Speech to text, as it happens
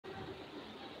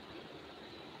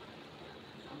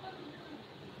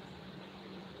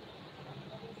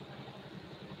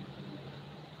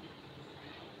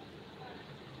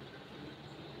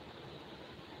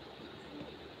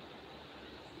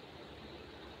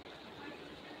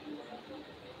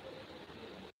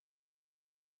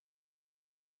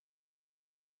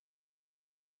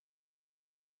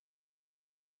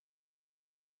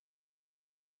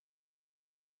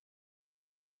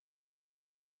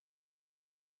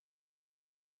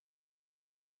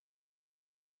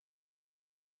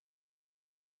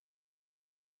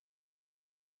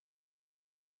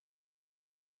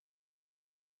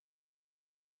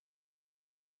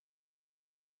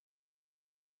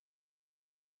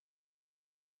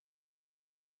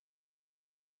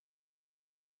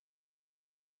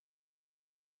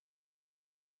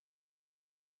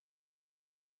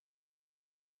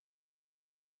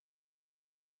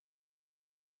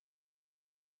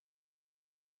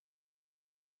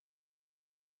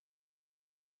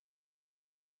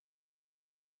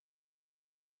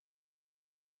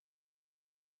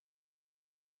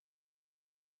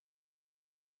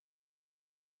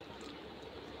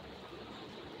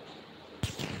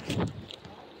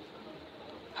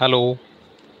Hello,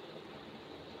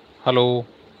 hello.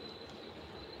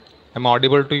 Am I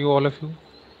audible to you, all of you?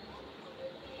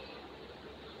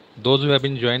 Those who have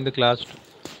been joined the class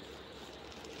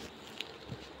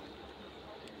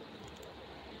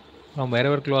from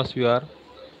wherever class you are,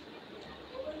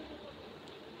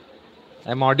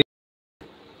 am audible?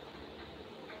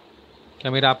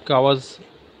 क्या मेरा आपका आवाज़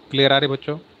clear आ रही है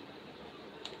बच्चों?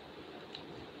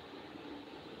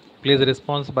 Please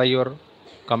response by your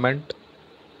comment.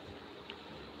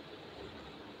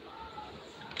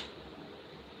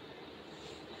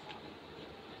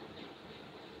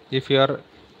 If you are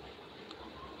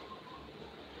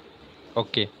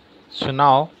okay. So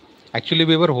now, actually,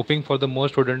 we were hoping for the more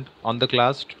student on the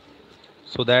class,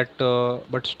 so that,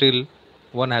 but still,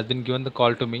 one has been given the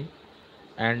call to me,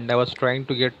 and I was trying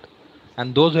to get.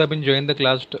 And those who have been joined the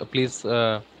class, please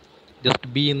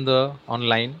just be in the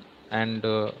online, and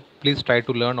please try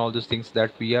to learn all these things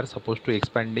that we are supposed to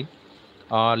expanding.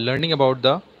 Learning about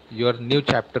the your new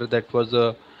chapter, that was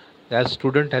as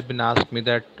student has been asked me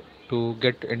that to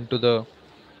get into the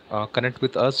connect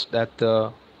with us,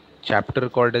 that chapter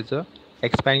called as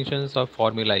expansions of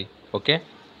formulae. Okay,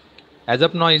 as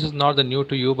of now it is not the new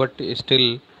to you, but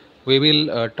still we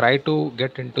will try to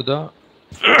get into the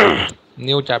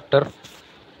new chapter.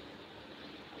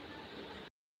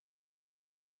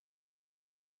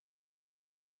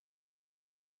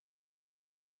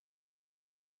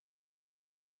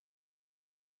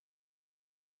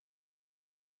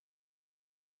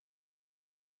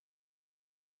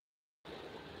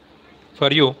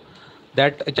 For you,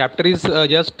 that chapter is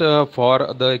just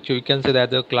for the, you can say that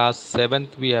the class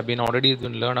 7th we have been already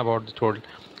been learn about the told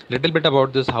little bit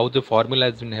about this, how the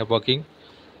formula has been working.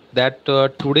 That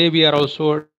today we are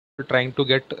also trying to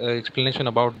get explanation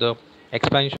about the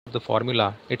expansion of the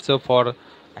formula. It's a for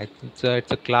it's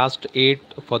a class 8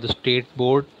 for the state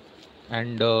board,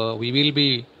 and we will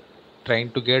be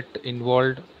trying to get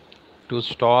involved to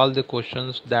stall the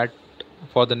questions that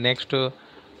for the next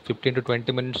 15 to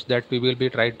 20 minutes, that we will be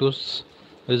trying to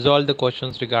resolve the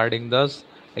questions regarding thus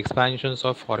expansions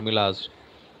of formulas.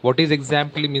 What is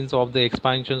exactly means of the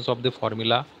expansions of the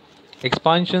formula?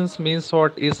 Expansions means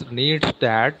what is needs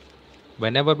that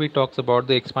whenever we talks about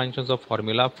the expansions of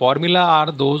formula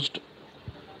are those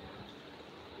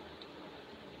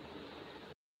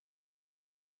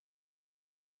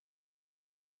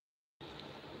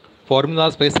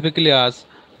formulas specifically as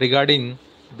regarding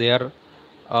their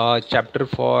chapter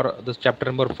for this chapter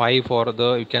number 5 for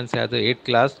the, you can say, the 8th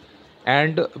class.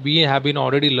 And we have been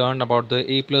already learned about the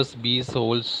a plus b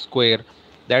whole square,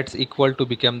 that's equal to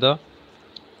become the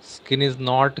skin is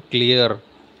not clear.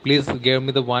 Please give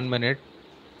me the 1 minute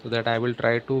so that I will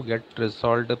try to get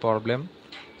resolved the problem.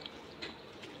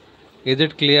 Is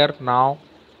it clear now?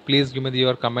 Please give me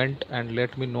your comment and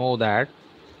let me know that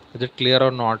is it clear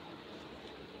or not.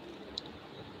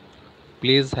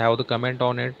 Please have the comment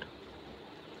on it.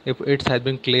 If it has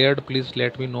been cleared, please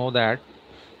let me know that.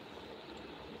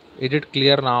 Is it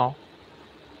clear now?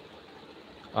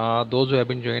 Those who have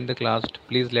been joined the class,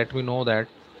 please let me know that.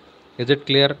 Is it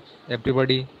clear,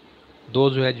 everybody?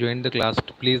 Those who have joined the class,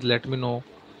 please let me know.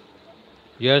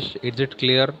 Yes, is it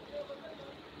clear?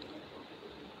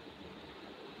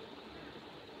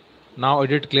 Now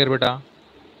is it clear, beta?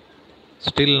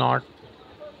 Still not.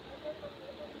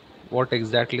 What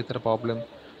exactly is the problem?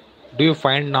 Do you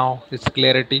find now its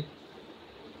clarity?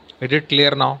 Is it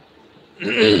clear now?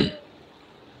 Is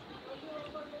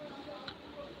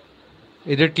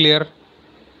it clear?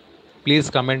 Please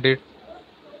comment it.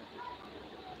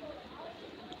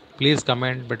 Please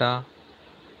comment, beta.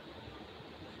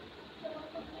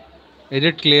 Is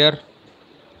it clear?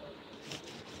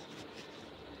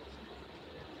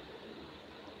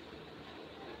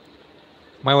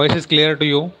 My voice is clear to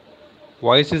you?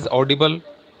 Voice is audible?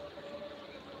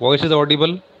 Voice is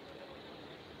audible?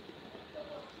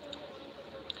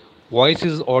 Voice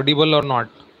is audible or not?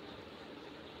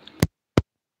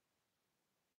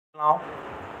 Now,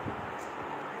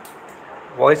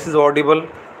 voice is audible.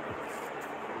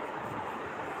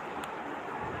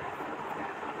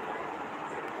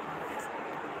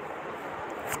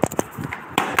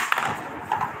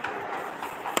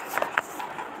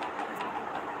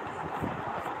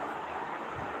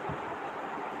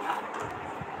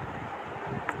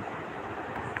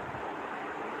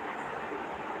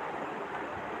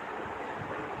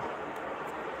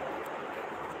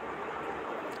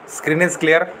 Screen is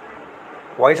clear.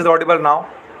 Voice is audible now.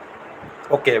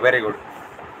 Okay, very good.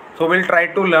 So we'll try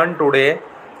to learn today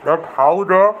that how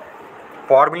the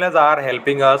formulas are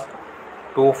helping us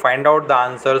to find out the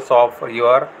answers of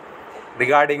your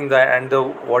regarding the and the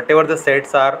whatever the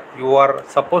sets are you are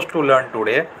supposed to learn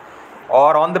today,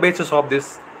 or on the basis of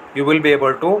this you will be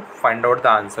able to find out the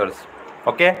answers.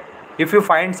 Okay, if you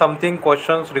find something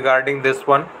questions regarding this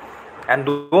one, and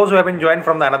those who have been joined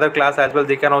from the another class as well,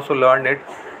 they can also learn it.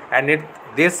 And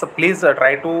this please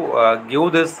try to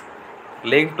give this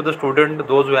link to the student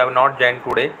those who have not joined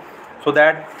today, so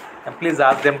that please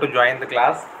ask them to join the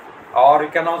class, or you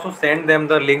can also send them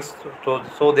the links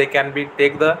so they can be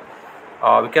take the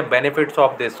we can benefits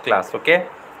of this class. Okay,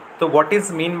 so what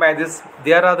is mean by this?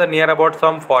 There are the near about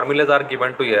some formulas are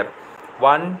given to here,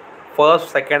 one, first,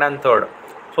 second and third.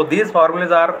 So these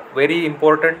formulas are very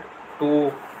important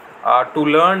to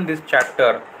learn this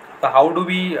chapter. So how do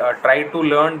we try to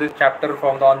learn this chapter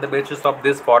on the basis of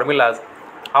these formulas?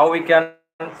 How we can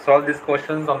solve these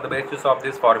questions on the basis of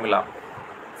this formula?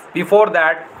 Before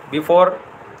that, we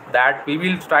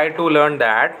will try to learn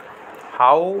that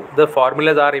how the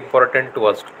formulas are important to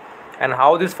us and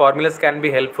how these formulas can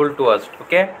be helpful to us.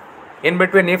 Okay. In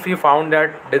between, if you found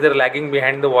that there is lagging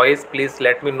behind the voice, please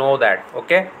let me know that.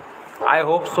 Okay. I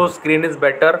hope so. Screen is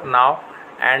better now,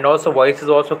 and also voice is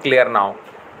also clear now.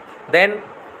 Then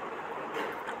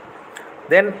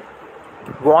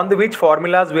on the which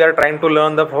formulas we are trying to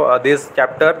learn this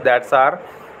chapter, that's are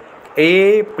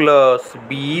a plus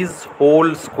b's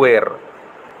whole square.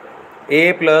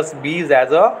 A plus b's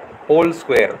as a whole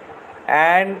square.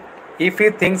 And if he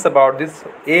thinks about this,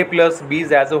 a plus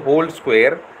b's as a whole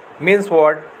square means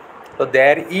what? So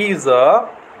there is a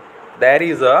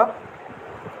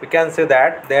we can say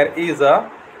that there is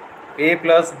a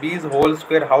plus b's whole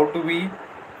square. How do we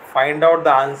find out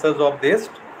the answers of this?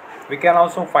 We can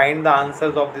also find the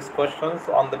answers of these questions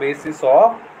on the basis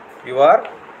of your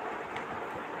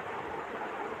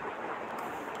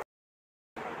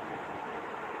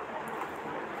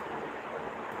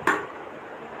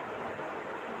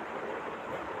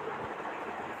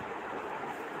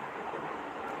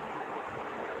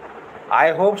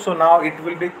I hope so. Now it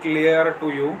will be clear to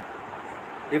you.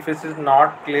 If this is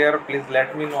not clear, please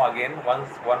let me know again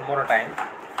one more time,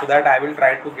 so that I will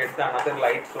try to get the another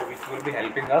light, so which will be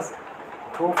helping us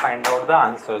to find out the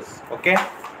answers. Okay,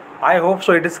 I hope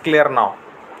so it is clear now.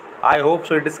 I hope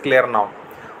so it is clear now.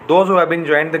 Those who have been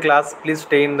joined the class, please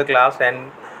stay in the class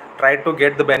and try to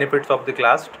get the benefits of the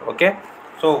class. Okay,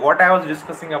 so what I was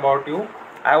discussing about you,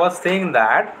 I was saying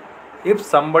that if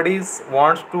somebody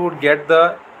wants to get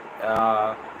the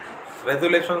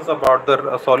resolutions about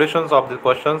the solutions of the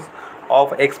questions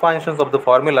of expansions of the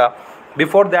formula,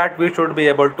 before that we should be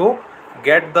able to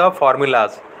get the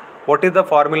formulas. What is the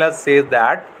formula? Says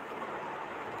that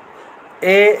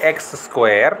ax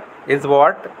square is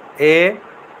what? A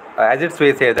as its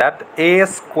way say that a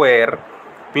square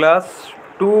plus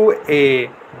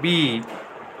 2ab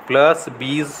plus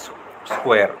b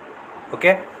square.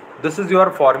 Okay, this is your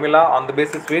formula on the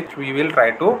basis which we will try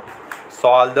to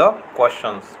solve the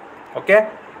questions. Okay,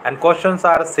 and questions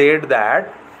are said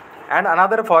that, and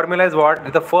another formula is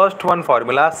what? The first one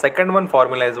formula. Second one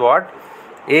formula is what?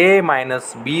 A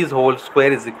minus b's whole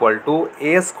square is equal to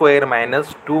a square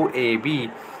minus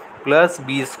 2ab plus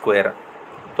b square.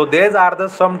 So these are the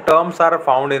some terms are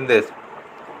found in this.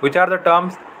 Which are the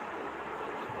terms?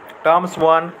 Terms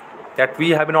one, that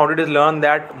we have been already learned,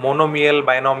 that monomial,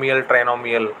 binomial,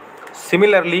 trinomial.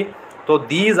 Similarly, so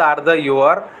these are the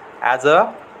your as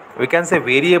a we can say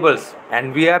variables,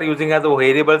 and we are using as a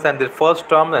variables, and the first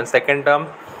term and second term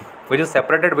which is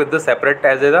separated with the separate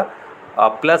as a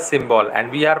plus symbol, and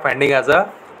we are finding as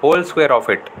a whole square of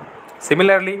it.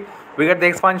 Similarly, we get the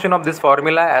expansion of this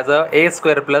formula as a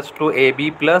square plus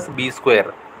 2ab plus b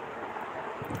square.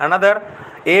 Another,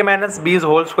 a minus b's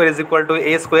whole square is equal to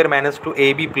a square minus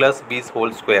 2ab plus b's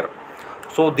whole square.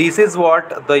 So this is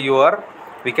what the your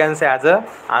we can say as a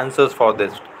answers for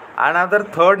this. Another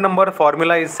third number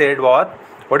formula is said what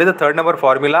is the third number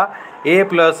formula? A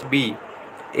plus B.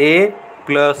 A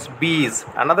plus B is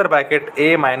another bracket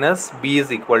A minus B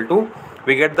is equal to,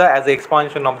 we get the as the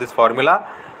expansion of this formula,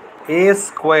 A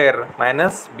square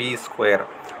minus B square.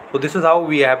 So this is how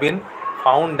we have been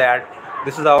found that,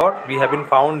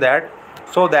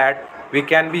 so that we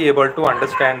can be able to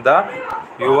understand the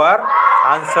your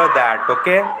answer that.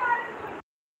 Okay.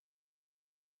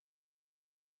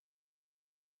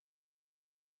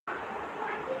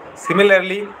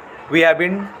 Similarly, we have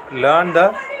been learned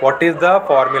the what is the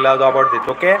formulas about this.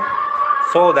 Okay,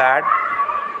 so that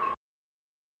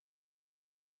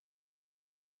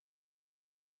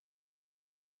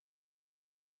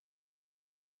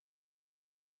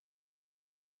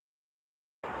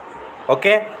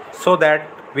okay, so that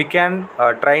we can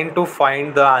trying to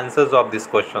find the answers of these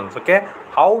questions. Okay,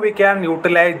 how we can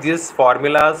utilize these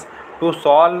formulas to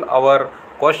solve our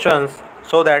questions,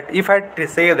 so that if I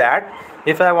say that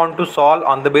if I want to solve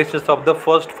on the basis of the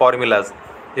first formulas,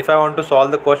 if I want to solve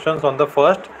the questions on the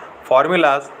first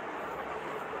formulas.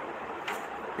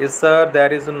 Yes sir,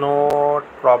 there is no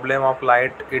problem of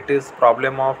light, it is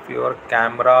problem of your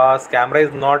camera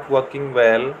is not working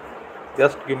well.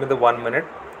 Just give me the 1 minute.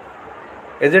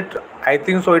 Is it? I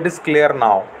think so it is clear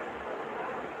now.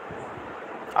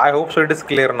 I hope so it is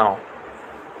clear now.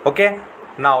 Okay,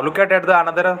 now look at the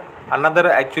another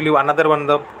one,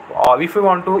 the if you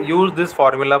want to use this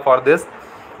formula for this,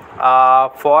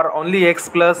 for only x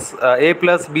plus a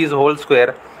plus b is whole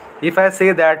square. If I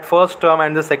say that first term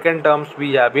and the second terms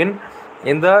we have in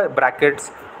the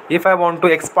brackets, if I want to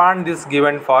expand this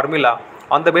given formula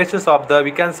on the basis of the,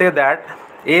 we can say that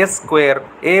a square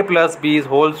a plus b is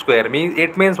whole square, means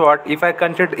it means what, if I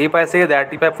consider, if I say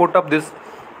that if I put up this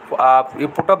you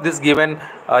put up this given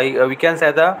we can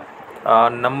say the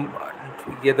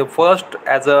the first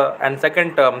as a and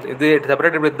second terms, it is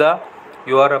separated with the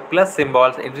your plus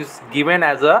symbols, it is given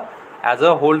as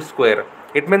a whole square.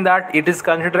 It means that it is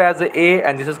considered as a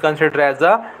and this is considered as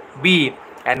a b,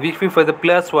 and if we for the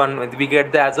plus one we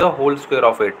get the as a whole square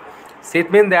of it. So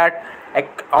it means that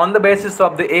on the basis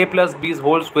of the a plus b's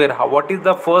whole square, what is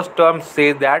the first term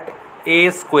says that a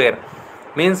square,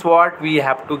 means what, we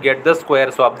have to get the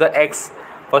squares of the x.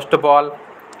 First of all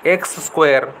x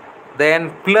square,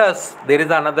 then plus there is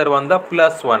another one, the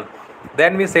plus one,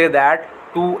 then we say that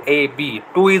 2ab,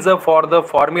 2 is a for the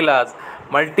formulas,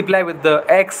 multiply with the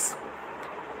x,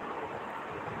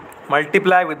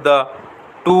 multiply with the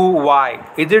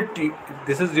 2y. Is it,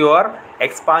 this is your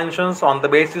expansions on the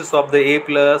basis of the a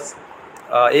plus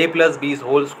b's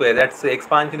whole square. That's the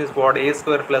expansion is what, a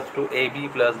square plus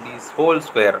 2ab plus b's whole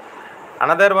square.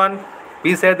 Another one,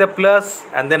 we say the plus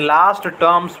and then last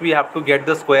terms we have to get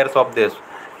the squares of this.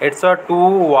 It's a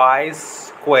 2y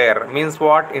square, means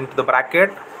what, into the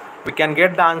bracket we can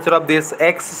get the answer of this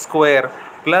x square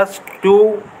plus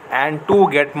 2 and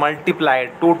 2 get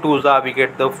multiplied, 2 2s are, we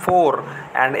get the 4,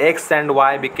 and x and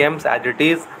y becomes as it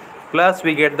is, plus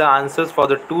we get the answers for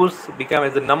the 2's become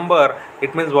as a number.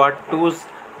 It means what, 2's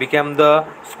become the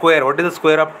square. What is the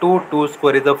square of 2? 2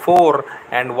 square is a 4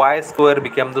 and y square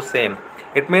become the same.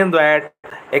 It means that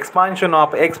expansion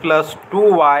of x plus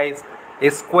 2y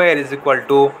is square is equal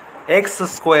to x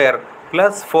square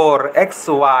plus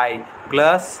 4xy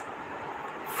plus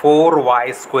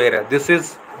 4y square. This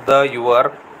is the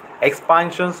your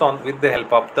expansions on with the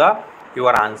help of the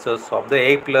your answers of the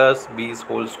a plus b's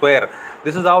whole square.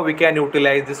 This is how we can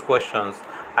utilize these questions.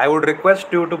 I would request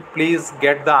you to please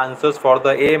get the answers for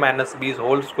the a minus b's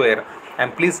whole square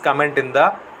and please comment in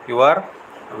the your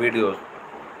videos.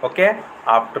 Okay,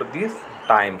 after these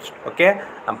times. Okay,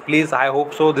 and please, I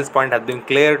hope so this point has been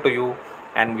clear to you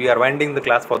and we are ending the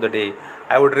class for the day.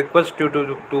 I would request you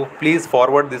to please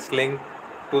forward this link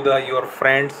to the your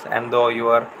friends and the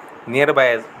your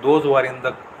nearby, those who are in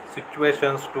the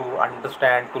situations to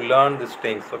understand, to learn these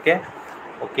things. Okay,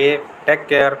 take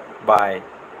care, bye.